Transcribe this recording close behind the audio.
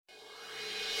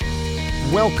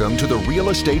Welcome to the Real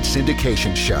Estate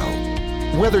Syndication Show.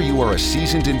 Whether you are a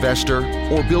seasoned investor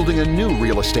or building a new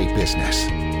real estate business,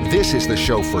 this is the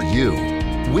show for you.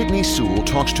 Whitney Sewell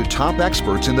talks to top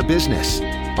experts in the business.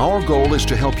 Our goal is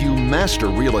to help you master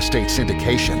real estate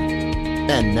syndication.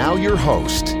 And now your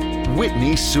host,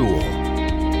 Whitney Sewell.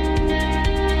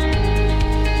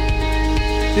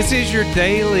 This is your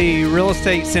daily real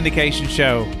estate syndication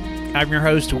show. I'm your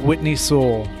host, Whitney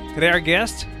Sewell. Today our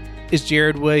guest is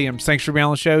Jared Williams. Thanks for being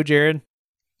on the show, Jared.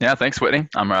 Yeah, thanks, Whitney.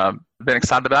 I'm been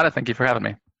excited about it. Thank you for having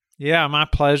me. Yeah, my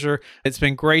pleasure. It's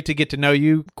been great to get to know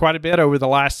you quite a bit over the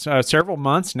last several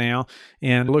months now,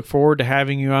 and look forward to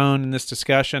having you on in this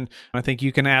discussion. I think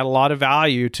you can add a lot of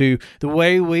value to the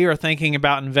way we are thinking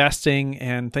about investing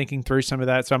and thinking through some of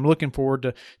that. So I'm looking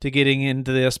forward to getting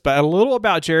into this. But a little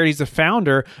about Jared. He's the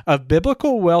founder of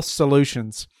Biblical Wealth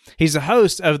Solutions. He's the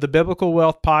host of the Biblical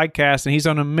Wealth Podcast, and he's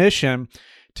on a mission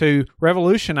to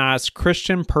revolutionize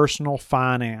Christian personal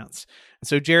finance.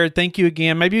 So, Jared, thank you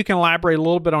again. Maybe you can elaborate a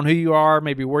little bit on who you are,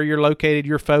 maybe where you're located,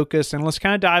 your focus, and let's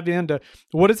kind of dive into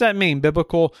what does that mean,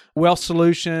 Biblical Wealth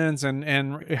Solutions,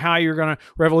 and how you're going to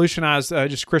revolutionize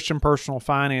just Christian personal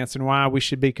finance and why we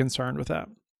should be concerned with that.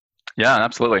 Yeah,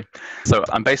 absolutely. So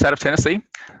I'm based out of Tennessee.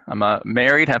 I'm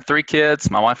married, have 3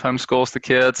 kids. My wife homeschools the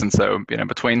kids, and so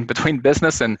between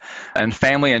business and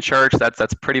family and church,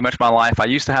 that's pretty much my life. I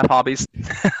used to have hobbies,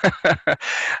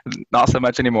 not so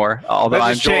much anymore. Although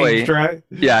I enjoy, changed, right?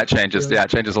 Yeah, it changes. Yeah, it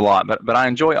changes a lot. But I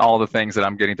enjoy all the things that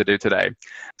I'm getting to do today.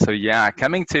 So yeah,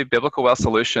 coming to Biblical Wealth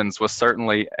Solutions was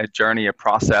certainly a journey, a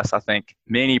process. I think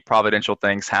many providential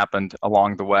things happened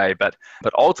along the way, but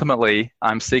ultimately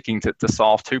I'm seeking to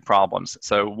solve 2 problems.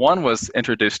 So one was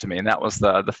introduced to me, and that was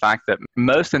the fact that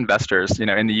most investors,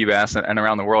 in the U.S. and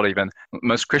around the world, even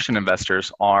most Christian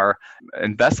investors, are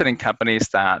invested in companies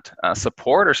that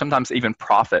support or sometimes even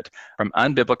profit from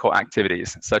unbiblical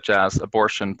activities such as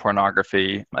abortion,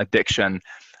 pornography, addiction,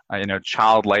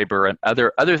 child labor, and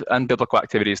other unbiblical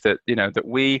activities that that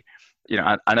we,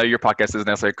 I know your podcast isn't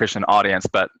necessarily a Christian audience,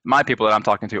 but my people that I'm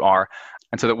talking to are.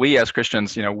 And so that we as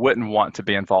Christians, wouldn't want to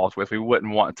be involved with, we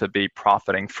wouldn't want to be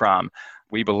profiting from.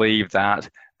 We believe that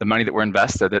the money that we're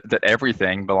invested, that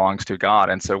everything belongs to God.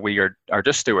 And so we are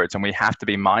just stewards, and we have to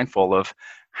be mindful of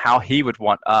how He would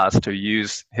want us to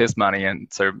use His money. And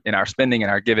so in our spending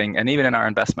and our giving and even in our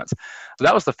investments. So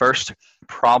that was the first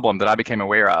problem that I became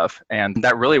aware of. And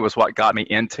that really was what got me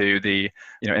into the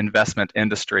investment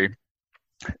industry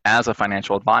as a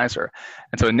financial advisor.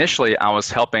 And so initially I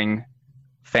was helping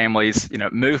families,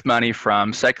 move money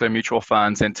from secular mutual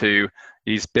funds into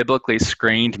these biblically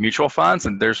screened mutual funds,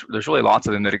 and there's really lots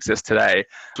of them that exist today.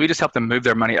 So we just help them move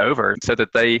their money over so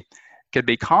that they could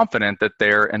be confident that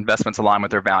their investments align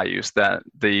with their values, that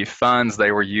the funds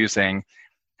they were using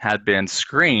had been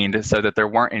screened so that there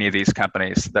weren't any of these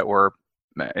companies that were,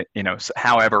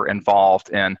 however involved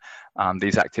in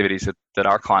these activities that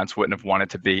our clients wouldn't have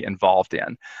wanted to be involved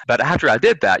in. But after I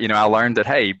did that, I learned that,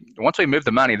 hey, once we moved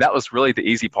the money, that was really the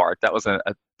easy part. That was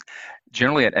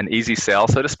generally an easy sale,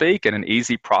 so to speak, and an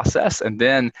easy process. And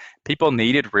then people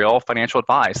needed real financial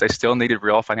advice. They still needed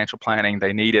real financial planning.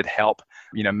 They needed help,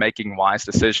 making wise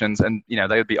decisions. And, they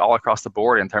would be all across the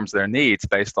board in terms of their needs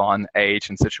based on age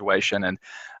and situation. And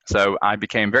so I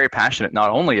became very passionate not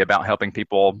only about helping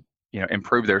people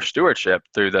improve their stewardship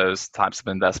through those types of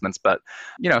investments, but,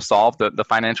 solve the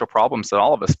financial problems that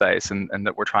all of us face and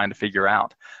that we're trying to figure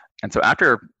out. And so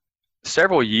after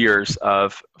several years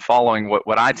of following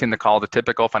what I tend to call the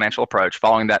typical financial approach,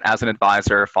 following that as an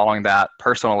advisor, following that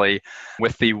personally,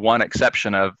 with the one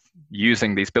exception of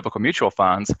using these biblical mutual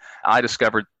funds, I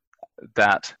discovered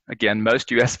that, again, most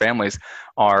U.S. families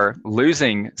are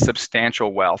losing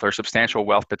substantial wealth or substantial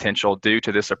wealth potential due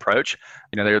to this approach.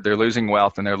 They're losing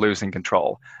wealth and they're losing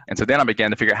control. And so then I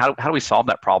began to figure out how do we solve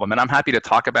that problem? And I'm happy to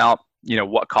talk about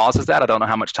what causes that. I don't know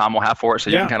how much time we'll have for it, so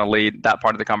you can kind of lead that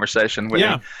part of the conversation with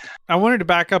me. I wanted to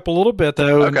back up a little bit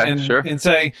though, sure. and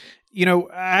say,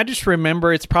 I just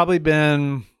remember it's probably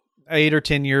been 8 or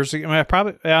 10 years ago,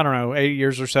 8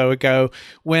 years or so ago,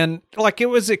 when it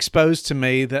was exposed to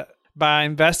me that by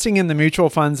investing in the mutual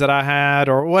funds that I had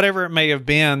or whatever it may have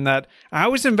been, that I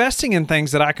was investing in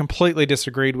things that I completely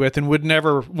disagreed with and would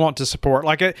never want to support.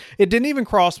 It didn't even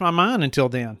cross my mind until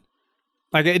then.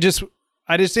 I just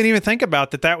didn't even think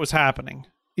about that was happening,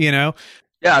 Yeah,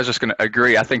 I was just going to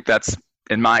agree. I think that's,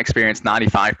 in my experience,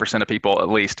 95% of people, at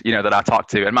least, that I talk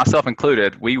to, and myself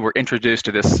included, we were introduced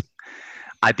to this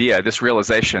idea, this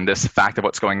realization, this fact of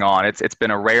what's going on. It's been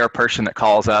a rare person that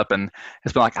calls up and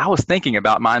has been like, I was thinking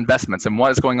about my investments and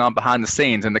what is going on behind the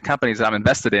scenes and the companies that I'm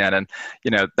invested in. And,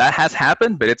 that has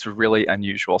happened, but it's really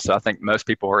unusual. So I think most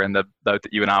people are in the boat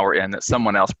that you and I were in, that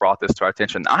someone else brought this to our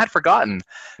attention. I had forgotten,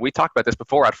 we talked about this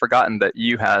before, I'd forgotten that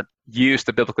you had used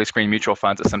the biblically screened mutual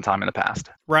funds at some time in the past.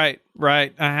 Right.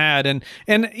 I had. And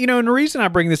and the reason I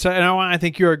bring this up, and I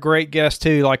think you're a great guest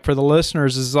too, like for the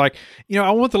listeners, is like,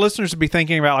 I want the listeners to be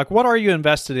thinking about, like, what are you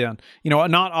invested in?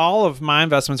 Not all of my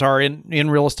investments are in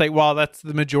real estate. While that's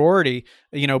the majority,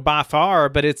 by far,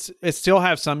 but it still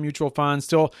have some mutual funds.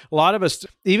 Still, a lot of us,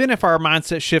 even if our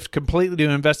mindset shift completely to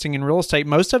investing in real estate,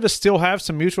 most of us still have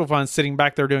some mutual funds sitting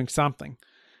back there doing something.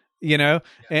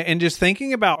 And just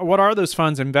thinking about what are those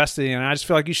funds invested in. I just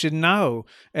feel like you should know.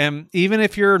 And even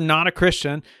if you're not a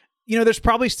Christian, there's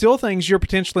probably still things you're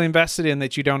potentially invested in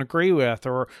that you don't agree with,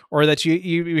 or that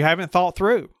you haven't thought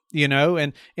through.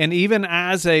 And even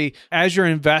as you're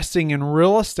investing in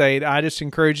real estate, I just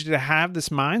encourage you to have this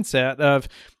mindset of,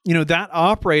 that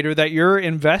operator that you're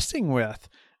investing with.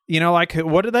 Like,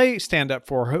 what do they stand up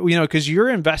for? Because you're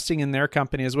investing in their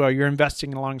company as well. You're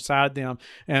investing alongside them.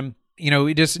 And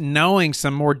just knowing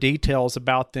some more details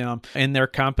about them and their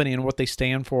company and what they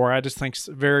stand for, I just think is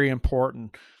very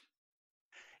important.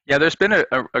 Yeah, there's been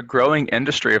a growing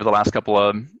industry over the last couple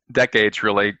of decades,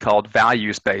 really, called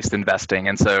values-based investing.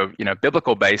 And so,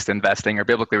 biblical-based investing or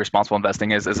biblically responsible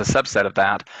investing is a subset of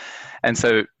that. And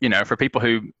so, for people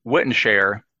who wouldn't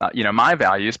share, my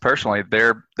values personally,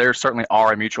 there certainly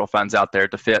are mutual funds out there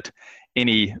to fit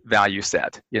any value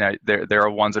set. There are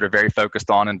ones that are very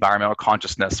focused on environmental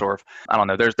consciousness, or I don't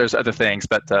know, there's other things,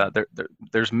 but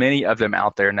there's many of them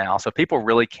out there now. So people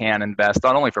really can invest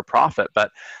not only for profit,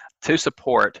 but to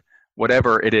support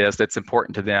whatever it is that's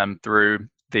important to them through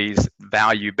these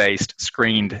value-based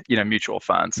screened, mutual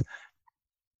funds.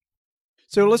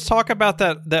 So let's talk about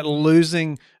that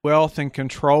losing wealth and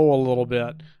control a little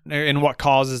bit, and what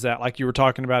causes that, like you were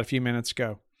talking about a few minutes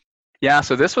ago. Yeah,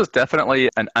 so this was definitely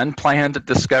an unplanned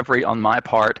discovery on my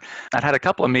part. I'd had a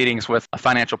couple of meetings with a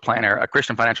financial planner, a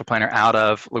Christian financial planner out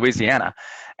of Louisiana,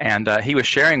 and he was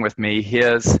sharing with me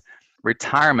his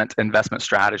retirement investment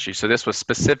strategy. So this was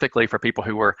specifically for people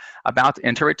who were about to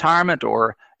enter retirement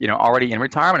or, already in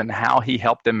retirement, and how he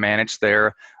helped them manage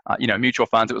their, mutual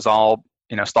funds. It was all,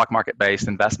 stock market based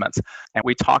investments. And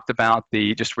we talked about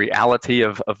the just reality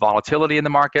of volatility in the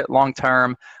market long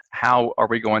term. How are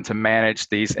we going to manage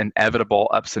these inevitable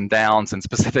ups and downs, and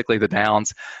specifically the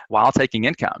downs, while taking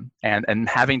income and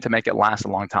having to make it last a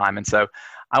long time? And so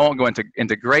I won't go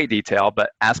into great detail,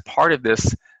 but as part of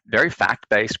this very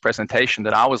fact-based presentation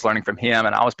that I was learning from him,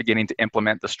 and I was beginning to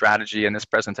implement the strategy in this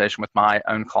presentation with my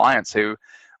own clients who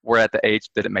were at the age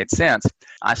that it made sense,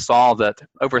 I saw that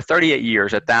over 38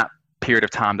 years at that period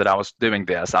of time that I was doing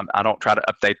this. I don't try to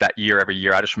update that year every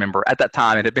year. I just remember at that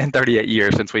time it had been 38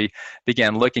 years since we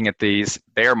began looking at these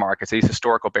bear markets, these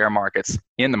historical bear markets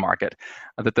in the market,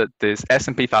 that this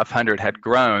S&P 500 had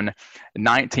grown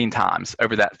 19 times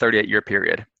over that 38-year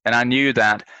period. And I knew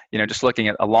that, just looking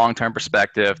at a long-term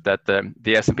perspective, that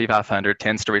the S&P 500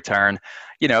 tends to return,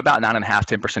 about 9.5%,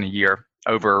 10% a year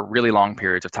over really long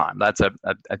periods of time. That's a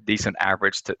decent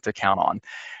average to count on.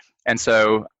 And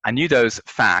so I knew those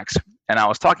facts, and I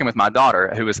was talking with my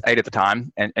daughter, who was 8 at the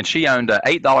time, and she owned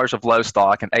 $8 of Lowe's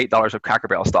stock and $8 of Cracker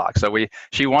Barrel stock. So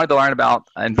she wanted to learn about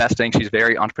investing. She's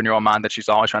very entrepreneurial minded. She's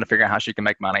always trying to figure out how she can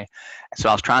make money. So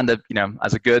I was trying to,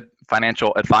 as a good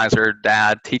financial advisor,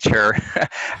 dad, teach her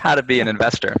how to be an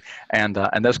investor. And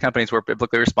those companies were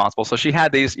biblically responsible. So she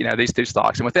had these, these two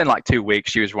stocks, and within like 2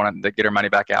 weeks, she was wanting to get her money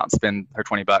back out and spend her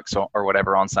 $20 or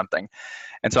whatever on something.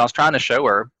 And so I was trying to show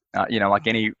her, like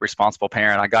any responsible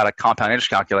parent, I got a compound interest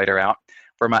calculator out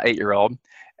for my 8-year-old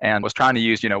and was trying to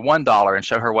use, $1 and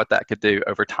show her what that could do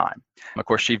over time. Of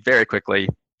course, she very quickly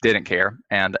didn't care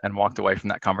and walked away from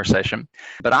that conversation.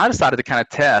 But I decided to kind of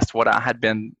test what I had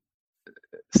been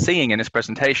seeing in this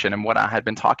presentation and what I had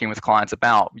been talking with clients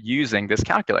about using this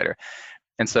calculator.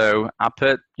 And so I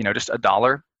put, just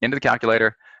 $1 into the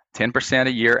calculator, 10%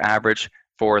 a year average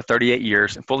for 38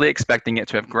 years, fully expecting it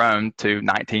to have grown to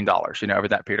 $19, over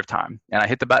that period of time. And I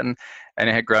hit the button and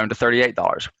it had grown to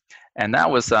 $38. And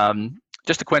that was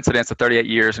just a coincidence. Of 38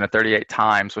 years and 38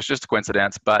 times was just a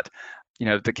coincidence. But,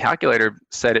 the calculator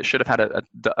said it should have had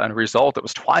a result that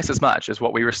was twice as much as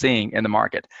what we were seeing in the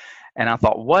market. And I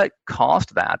thought, what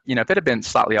caused that? If it had been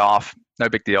slightly off, no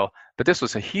big deal. But this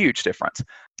was a huge difference.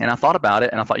 And I thought about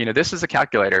it and I thought, this is a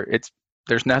calculator.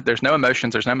 there's no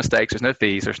emotions, there's no mistakes, there's no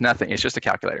fees, there's nothing. It's just a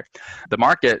calculator. The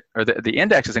market, or the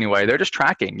indexes anyway, they're just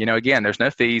tracking. Again, there's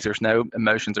no fees, there's no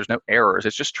emotions, there's no errors.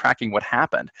 It's just tracking what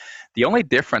happened. The only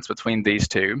difference between these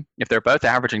two, if they're both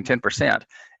averaging 10%,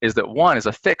 is that one is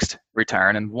a fixed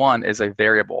return and one is a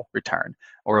variable return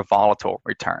or a volatile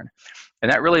return.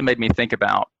 And that really made me think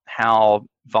about how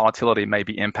volatility may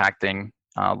be impacting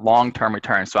long-term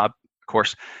returns. So of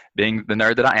course, being the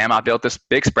nerd that I am, I built this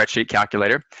big spreadsheet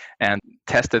calculator and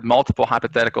tested multiple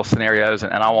hypothetical scenarios,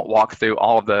 and I won't walk through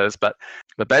all of those, but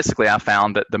basically I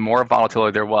found that the more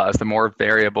volatility there was, the more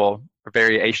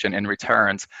variation in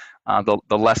returns,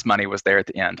 the less money was there at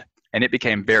the end. And it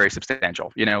became very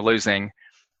substantial, losing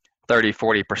 30,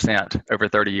 40% over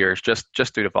 30 years just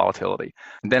due to volatility.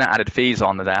 And then I added fees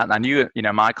onto that. And I knew,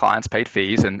 my clients paid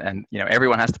fees, and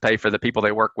everyone has to pay for the people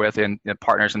they work with and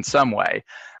partners in some way.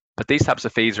 But these types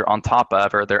of fees are on top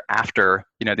of, or they're after,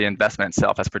 the investment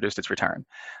itself has produced its return.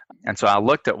 And so I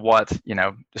looked at what,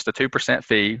 just a 2%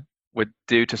 fee would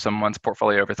do to someone's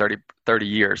portfolio over 30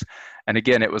 years. And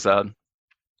again, it was a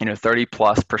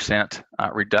 30+%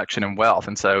 reduction in wealth.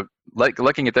 And so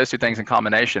looking at those two things in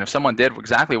combination, if someone did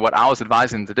exactly what I was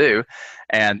advising them to do,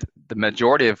 and the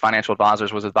majority of financial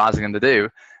advisors was advising them to do,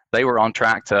 they were on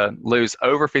track to lose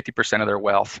over 50% of their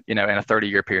wealth, in a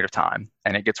 30-year period of time.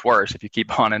 And it gets worse if you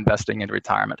keep on investing in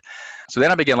retirement. So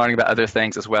then I began learning about other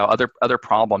things as well, other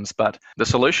problems. But the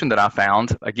solution that I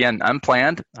found, again,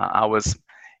 unplanned, I was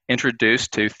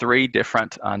introduced to 3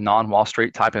 different non-Wall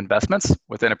Street type investments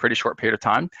within a pretty short period of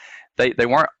time. They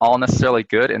weren't all necessarily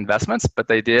good investments, but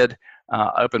they did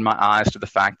open my eyes to the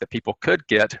fact that people could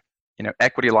get,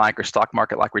 equity-like or stock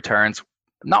market-like returns,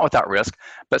 not without risk,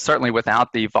 but certainly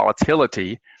without the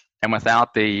volatility and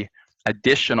without the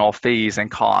additional fees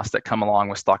and costs that come along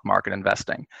with stock market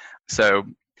investing. So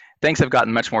things have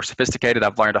gotten much more sophisticated.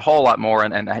 I've learned a whole lot more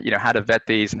and how to vet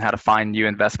these and how to find new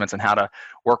investments and how to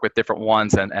work with different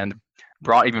ones, and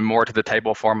brought even more to the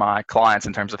table for my clients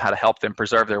in terms of how to help them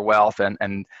preserve their wealth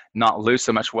and not lose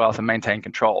so much wealth and maintain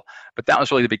control. But that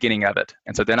was really the beginning of it.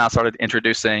 And so then I started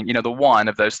introducing, the one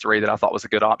of those 3 that I thought was a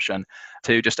good option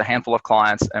to just a handful of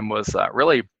clients, and was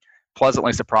really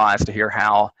pleasantly surprised to hear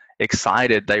how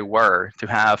excited they were to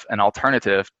have an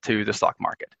alternative to the stock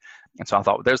market. And so I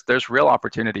thought there's real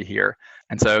opportunity here.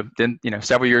 And so then,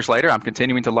 several years later, I'm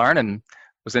continuing to learn and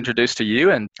was introduced to you,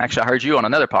 and actually I heard you on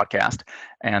another podcast,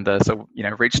 and so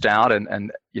reached out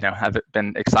and have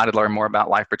been excited to learn more about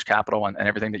LifeBridge Capital and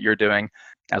everything that you're doing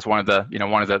as one of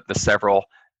the several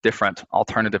different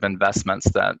alternative investments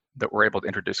that we're able to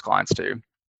introduce clients to.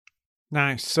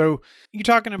 Nice. So you're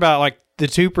talking about like the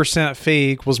 2% fee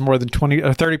equals more than 20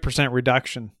 or 30%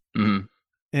 reduction. Mm-hmm.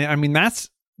 And I mean, that's,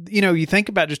 you think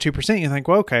about just 2%, you think,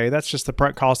 well, okay, that's just the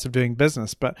cost of doing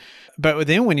business. But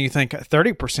then when you think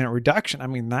 30% reduction, I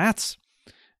mean, that's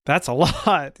a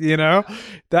lot,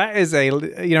 that is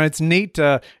it's neat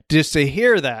to just to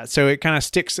hear that. So it kind of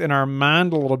sticks in our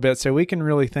mind a little bit, so we can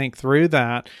really think through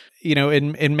that,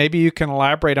 and maybe you can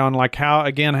elaborate on like how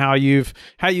you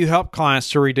help clients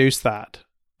to reduce that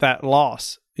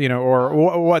loss,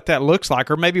 or what that looks like,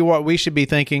 or maybe what we should be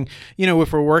thinking,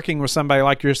 if we're working with somebody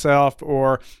like yourself,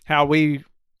 or how we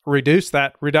reduce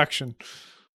that reduction.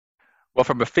 Well,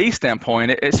 from a fee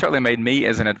standpoint, it certainly made me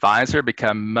as an advisor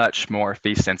become much more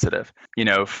fee sensitive,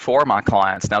 for my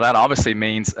clients. Now that obviously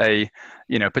means a,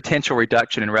 potential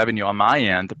reduction in revenue on my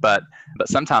end, but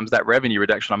sometimes that revenue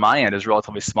reduction on my end is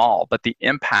relatively small, but the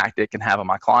impact it can have on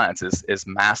my clients is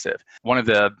massive.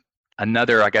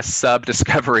 Another, I guess,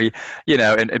 sub-discovery,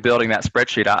 in building that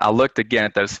spreadsheet, I looked again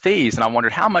at those fees, and I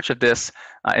wondered how much of this,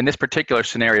 in this particular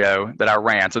scenario that I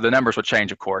ran, so the numbers would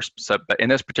change, of course, but in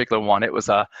this particular one, it was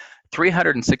a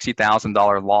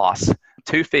 $360,000 loss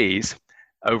to fees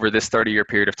over this 30-year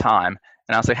period of time.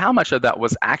 And I'll say, how much of that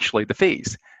was actually the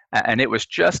fees? And it was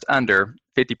just under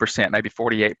 50%, maybe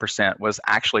 48% was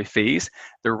actually fees.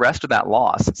 The rest of that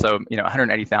loss, so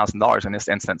 $180,000 in this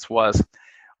instance, was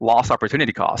loss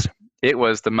opportunity cost. It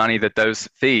was the money that those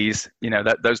fees,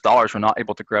 that those dollars were not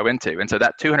able to grow into. And so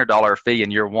that $200 fee in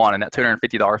year 1 and that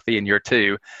 $250 fee in year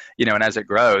 2, and as it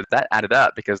grows, that added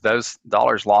up because those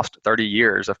dollars lost 30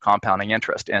 years of compounding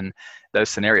interest in those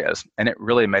scenarios. And it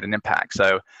really made an impact.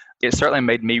 So it certainly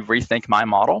made me rethink my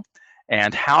model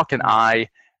and how can I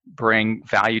bring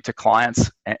value to clients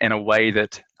in a way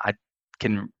that I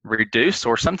can reduce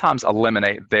or sometimes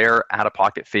eliminate their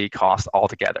out-of-pocket fee costs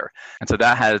altogether. And so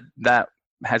that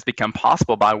has become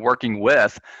possible by working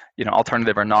with,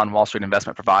 alternative or non-Wall Street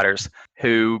investment providers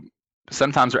who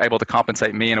sometimes are able to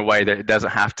compensate me in a way that it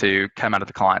doesn't have to come out of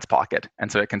the client's pocket.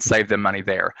 And so it can save them money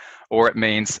there. Or it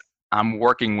means I'm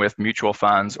working with mutual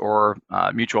funds or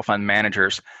mutual fund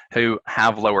managers who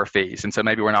have lower fees. And so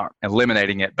maybe we're not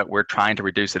eliminating it, but we're trying to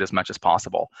reduce it as much as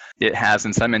possible. It has,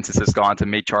 in some instances, gone to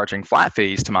me charging flat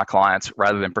fees to my clients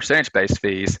rather than percentage-based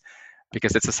fees,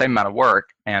 because it's the same amount of work.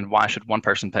 And why should one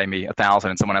person pay me $1,000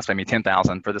 and someone else pay me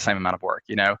 $10,000 for the same amount of work?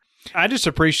 I just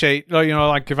appreciate,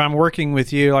 like if I'm working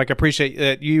with you, like appreciate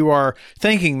that you are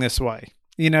thinking this way.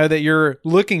 That you're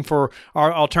looking for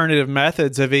alternative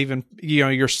methods of even,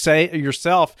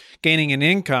 yourself gaining an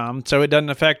income, so it doesn't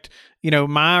affect,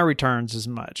 my returns as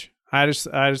much. I just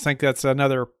think that's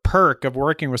another perk of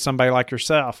working with somebody like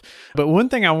yourself. But one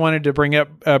thing I wanted to bring up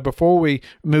before we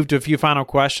move to a few final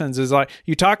questions is, like,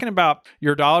 you talking about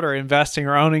your daughter investing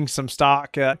or owning some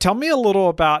stock. Tell me a little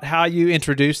about how you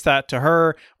introduced that to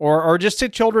her, or just to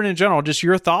children in general, just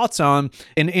your thoughts on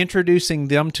in introducing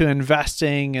them to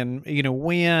investing, and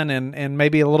when, and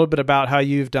maybe a little bit about how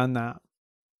you've done that.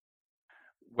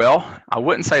 Well, I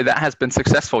wouldn't say that has been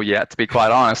successful yet, to be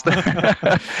quite honest.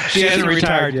 She hasn't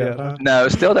retired yet, huh? No,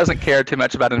 still doesn't care too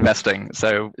much about investing.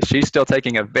 So she's still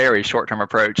taking a very short-term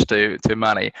approach to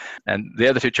money. And the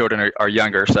other two children are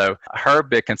younger. So her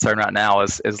big concern right now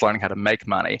is learning how to make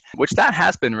money, which that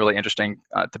has been really interesting,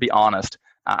 to be honest.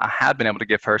 I have been able to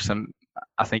give her some,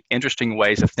 I think, interesting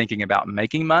ways of thinking about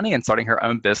making money and starting her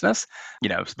own business.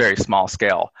 It's very small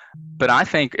scale. But I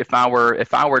think if I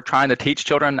were trying to teach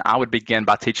children, I would begin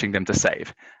by teaching them to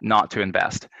save, not to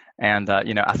invest. And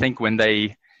I think when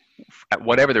they,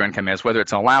 whatever their income is, whether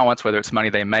it's an allowance, whether it's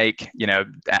money they make,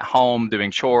 at home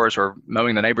doing chores or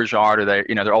mowing the neighbor's yard, or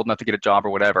they're old enough to get a job or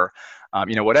whatever,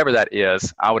 whatever that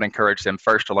is, I would encourage them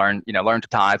first to learn to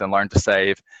tithe and learn to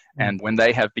save. And when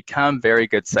they have become very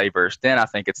good savers, then I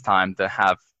think it's time to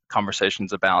have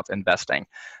conversations about investing.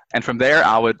 And from there,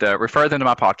 I would refer them to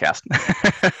my podcast.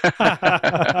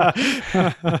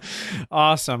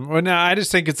 Awesome. Well, no, I just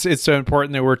think it's so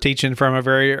important that we're teaching from a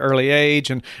very early age,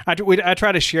 and I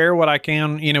try to share what I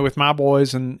can, with my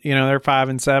boys, and they're 5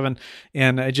 and 7,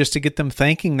 and just to get them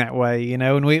thinking that way,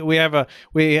 And we have a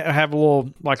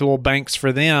little banks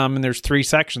for them, and there's 3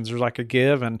 sections. There's like a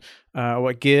give and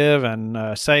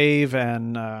save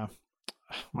and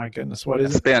my goodness, what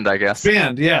is it? Spend, I guess.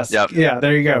 Spend, yes. Yep. Yeah,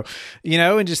 there you go.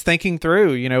 And just thinking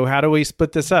through, how do we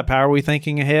split this up? How are we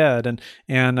thinking ahead?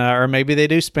 And or maybe they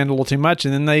do spend a little too much,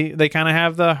 and then they kind of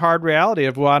have the hard reality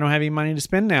of, well, I don't have any money to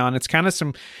spend now. And it's kind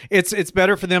of it's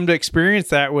better for them to experience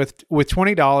that with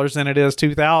 $20 than it is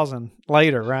 $2,000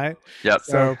 later, right? Yep.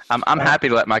 So I'm happy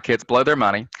to let my kids blow their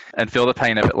money and feel the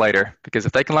pain of it later, because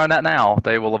if they can learn that now,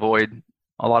 they will avoid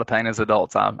a lot of pain as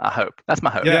adults. I hope. That's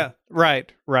my hope. Yeah.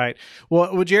 Right.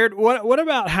 Well, Jared, what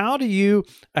about how do you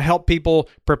help people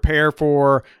prepare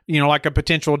for, like a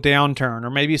potential downturn,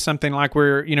 or maybe something like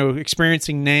we're,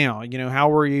 experiencing now? How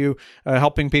were you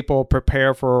helping people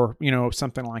prepare for,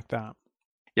 something like that?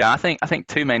 Yeah, I think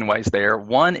 2 main ways there.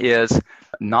 One is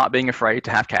not being afraid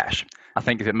to have cash. I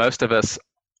think that most of us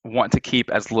want to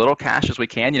keep as little cash as we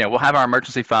can. We'll have our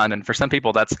emergency fund, and for some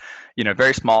people that's,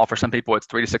 very small. For some people it's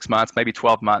 3 to 6 months, maybe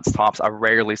 12 months tops. I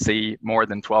rarely see more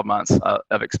than 12 months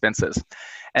of expenses.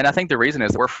 And I think the reason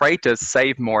is we're afraid to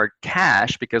save more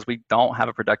cash because we don't have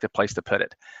a productive place to put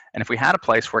it. And if we had a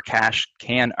place where cash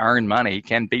can earn money,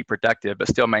 can be productive, but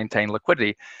still maintain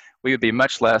liquidity, we would be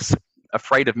much less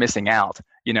afraid of missing out,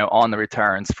 on the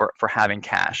returns for having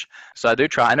cash. So I do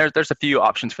try, and there's a few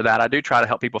options for that. I do try to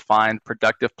help people find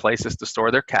productive places to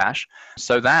store their cash,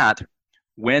 so that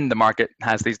when the market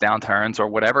has these downturns or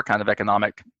whatever kind of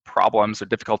economic problems or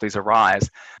difficulties arise,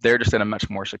 they're just in a much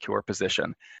more secure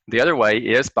position. The other way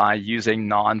is by using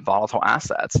non-volatile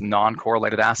assets,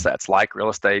 non-correlated assets like real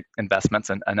estate investments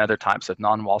and other types of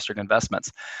non-Wall Street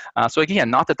investments. So again,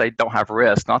 not that they don't have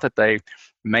risk, not that they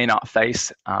may not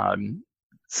face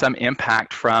some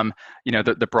impact from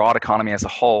the broad economy as a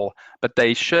whole, but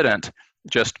they shouldn't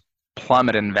just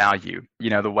plummet in value,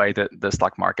 the way that the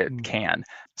stock market can.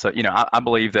 So, I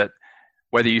believe that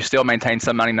whether you still maintain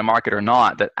some money in the market or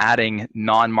not, that adding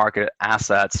non-market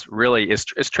assets really is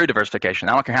true diversification.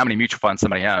 I don't care how many mutual funds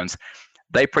somebody owns.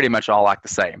 They pretty much all like the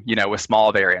same, with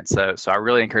small variance. So I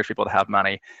really encourage people to have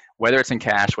money, whether it's in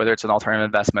cash, whether it's in alternative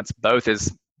investments. Both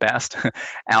is best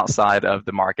outside of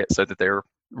the market, so that they're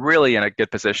really in a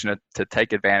good position to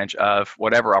take advantage of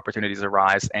whatever opportunities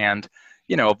arise and,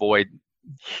 avoid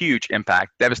huge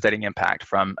impact, devastating impact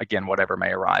from, again, whatever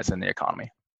may arise in the economy.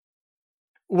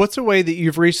 What's a way that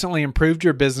you've recently improved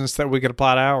your business that we could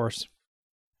apply to ours?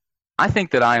 I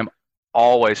think that I am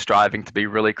always striving to be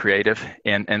really creative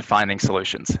in finding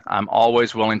solutions. I'm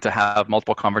always willing to have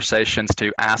multiple conversations,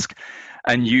 to ask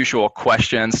unusual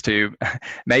questions, to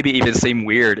maybe even seem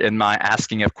weird in my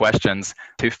asking of questions,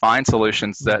 to find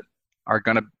solutions that are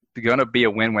going to be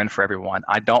a win-win for everyone.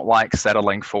 I don't like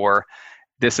settling for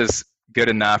this is good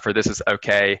enough or this is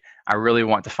okay. I really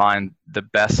want to find the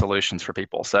best solutions for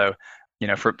people. So,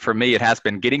 for me, it has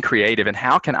been getting creative and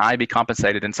how can I be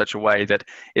compensated in such a way that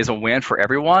is a win for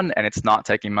everyone and it's not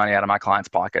taking money out of my clients'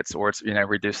 pockets, or it's,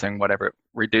 reducing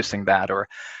that, or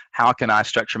how can I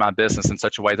structure my business in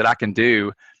such a way that I can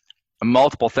do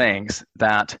multiple things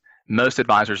that most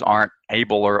advisors aren't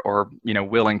able or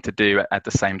willing to do at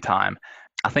the same time.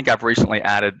 I think I've recently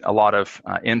added a lot of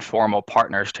informal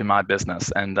partners to my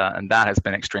business, and that has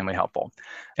been extremely helpful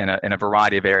in a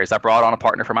variety of areas. I brought on a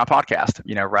partner for my podcast.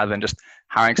 Rather than just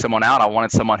hiring someone out, I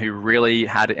wanted someone who really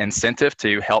had an incentive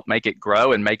to help make it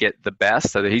grow and make it the best,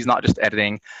 so that he's not just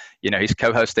editing. He's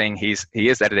co-hosting, he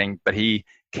is editing, but he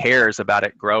cares about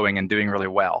it growing and doing really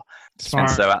well. Smart.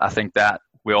 And so I think that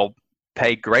will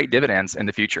pay great dividends in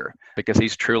the future because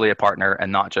he's truly a partner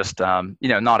and not just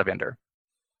not a vendor.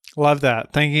 Love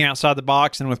that. Thinking outside the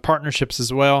box and with partnerships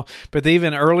as well. But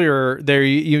even earlier there,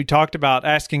 you talked about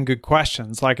asking good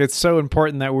questions. Like, it's so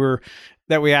important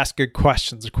that we ask good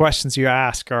questions. The questions you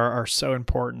ask are so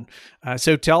important.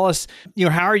 So tell us,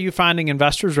 how are you finding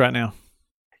investors right now?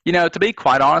 To be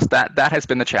quite honest, that has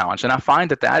been the challenge. And I find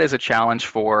that is a challenge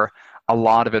for a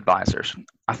lot of advisors.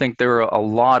 I think there are a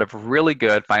lot of really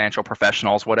good financial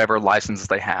professionals, whatever licenses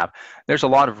they have. There's a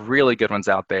lot of really good ones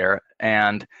out there.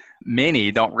 And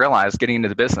many don't realize getting into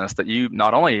the business that you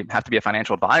not only have to be a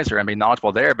financial advisor and be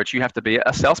knowledgeable there, but you have to be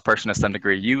a salesperson to some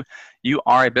degree. You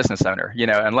are a business owner,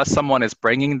 unless someone is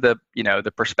bringing the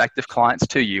prospective clients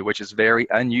to you, which is very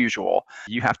unusual.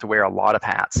 You have to wear a lot of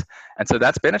hats. And so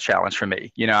that's been a challenge for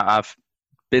me. I've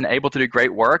been able to do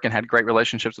great work and had great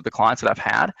relationships with the clients that I've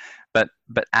had, but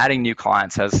adding new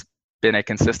clients has been a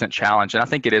consistent challenge. And I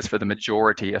think it is for the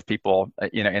majority of people,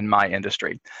 in my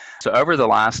industry. So over the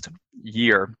last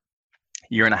year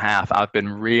and a half, I've been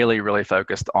really, really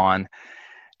focused on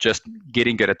just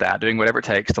getting good at that, doing whatever it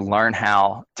takes to learn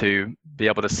how to be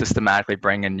able to systematically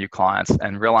bring in new clients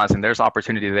and realizing there's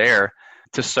opportunity there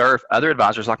to serve other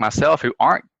advisors like myself who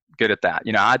aren't good at that.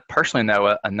 I personally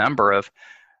know a number of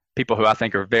people who I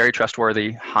think are very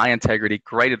trustworthy, high integrity,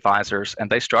 great advisors, and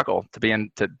they struggle to be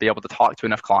able to talk to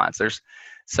enough clients. There's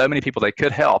so many people they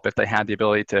could help if they had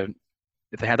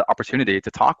the opportunity to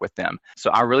talk with them.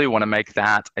 So I really want to make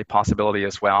that a possibility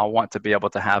as well. I want to be able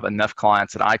to have enough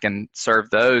clients that I can serve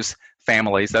those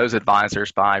families, those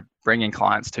advisors, by bringing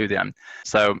clients to them.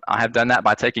 So I have done that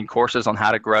by taking courses on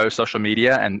how to grow social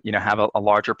media and have a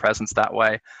larger presence that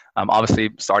way. Obviously,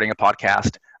 starting a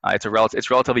podcast. It's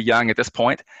relatively young at this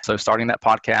point. So starting that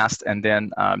podcast and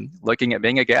then looking at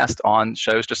being a guest on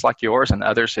shows just like yours and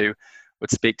others who would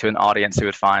speak to an audience who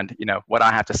would find what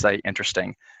I have to say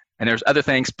interesting. And there's other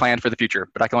things planned for the future,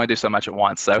 but I can only do so much at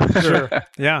once. So Sure.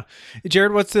 Yeah.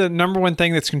 Jared, what's the number one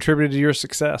thing that's contributed to your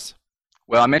success?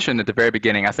 Well, I mentioned at the very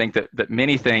beginning, I think that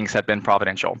many things have been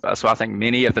providential. So I think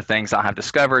many of the things I have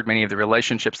discovered, many of the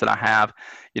relationships that I have,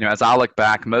 as I look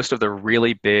back, most of the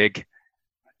really big,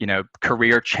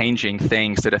 career-changing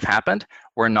things that have happened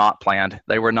were not planned.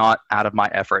 They were not out of my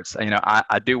efforts.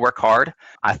 I do work hard.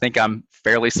 I think I'm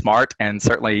fairly smart and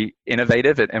certainly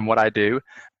innovative in what I do.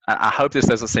 I hope this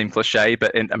doesn't seem cliche,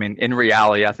 but in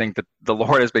reality, I think that the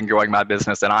Lord has been growing my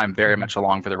business and I'm very much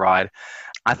along for the ride.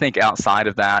 I think outside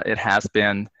of that, it has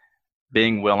been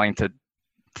being willing to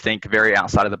think very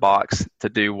outside of the box, to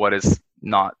do what is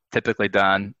not typically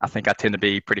done. I think I tend to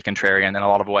be pretty contrarian in a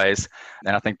lot of ways,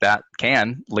 and I think that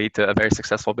can lead to a very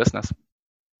successful business.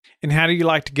 And how do you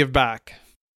like to give back?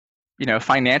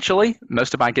 Financially,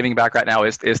 most of my giving back right now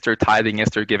is through tithing, is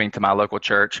through giving to my local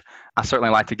church. I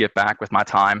certainly like to give back with my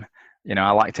time.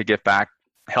 I like to give back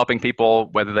helping people,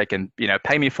 whether they can,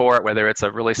 pay me for it, whether it's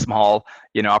a really small,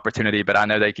 opportunity, but I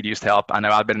know they could use help. I know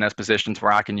I've been in those positions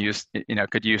where I could use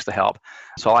the help.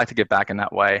 So I like to give back in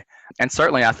that way. And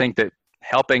certainly I think that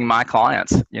helping my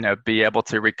clients, be able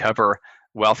to recover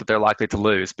wealth that they're likely to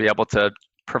lose, be able to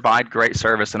provide great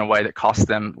service in a way that costs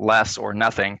them less or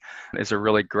nothing is a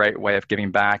really great way of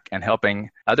giving back and helping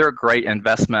other great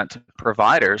investment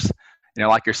providers,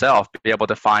 like yourself, be able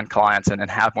to find clients and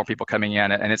have more people coming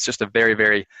in. And it's just a very,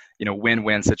 very,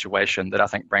 win-win situation that I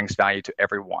think brings value to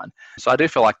everyone. So I do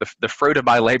feel like the fruit of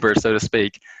my labor, so to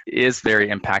speak, is very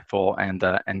impactful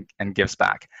and gives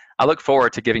back. I look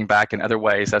forward to giving back in other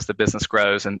ways as the business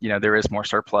grows and, there is more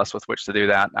surplus with which to do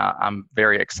that. I'm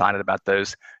very excited about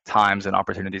those times and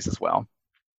opportunities as well.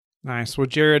 Nice. Well,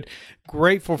 Jared,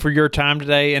 grateful for your time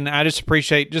today. And I just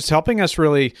appreciate just helping us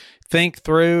really think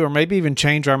through or maybe even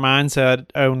change our mindset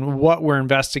on what we're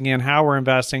investing in, how we're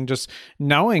investing, just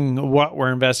knowing what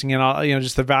we're investing in,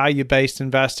 just the value-based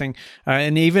investing.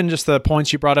 And even just the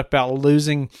points you brought up about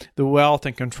losing the wealth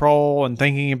and control and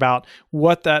thinking about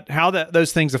how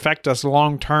those things affect us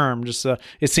long-term. Just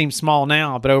it seems small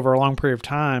now, but over a long period of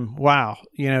time, wow,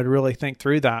 to really think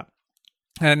through that.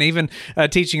 And even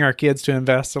teaching our kids to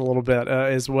invest a little bit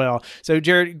as well. So,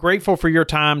 Jared, grateful for your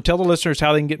time. Tell the listeners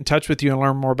how they can get in touch with you and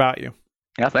learn more about you.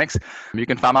 Yeah, thanks. You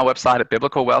can find my website at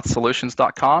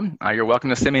biblicalwealthsolutions.com. You're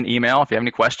welcome to send me an email if you have any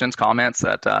questions, comments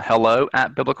at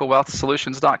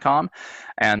hello@biblicalwealthsolutions.com.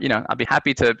 And, I'd be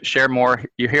happy to share more.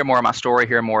 You hear more of my story,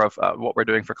 hear more of what we're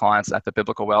doing for clients at the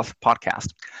Biblical Wealth podcast.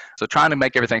 So trying to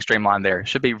make everything streamlined there. It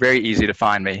should be very easy to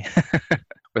find me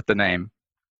with the name.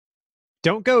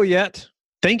 Don't go yet.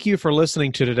 Thank you for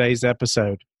listening to today's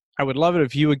episode. I would love it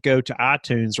if you would go to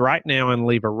iTunes right now and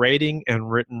leave a rating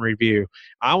and written review.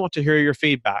 I want to hear your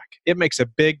feedback. It makes a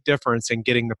big difference in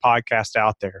getting the podcast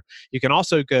out there. You can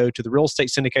also go to the Real Estate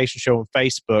Syndication Show on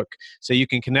Facebook so you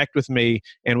can connect with me,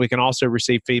 and we can also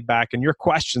receive feedback and your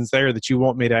questions there that you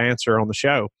want me to answer on the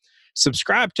show.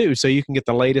 Subscribe too so you can get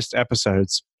the latest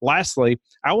episodes. Lastly,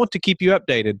 I want to keep you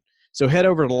updated. So head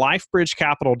over to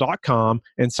lifebridgecapital.com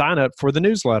and sign up for the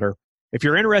newsletter. If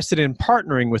you're interested in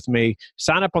partnering with me,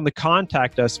 sign up on the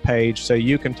Contact Us page so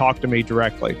you can talk to me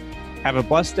directly. Have a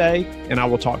blessed day, and I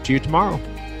will talk to you tomorrow.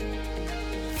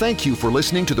 Thank you for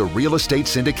listening to the Real Estate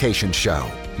Syndication Show,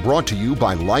 brought to you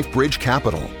by LifeBridge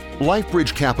Capital.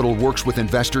 LifeBridge Capital works with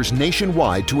investors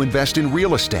nationwide to invest in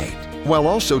real estate, while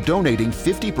also donating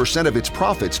 50% of its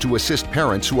profits to assist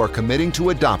parents who are committing to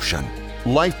adoption.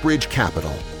 LifeBridge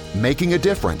Capital, making a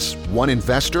difference, one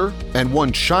investor and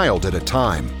one child at a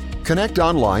time. Connect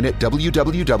online at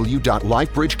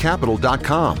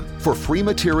www.lifebridgecapital.com for free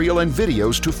material and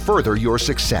videos to further your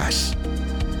success.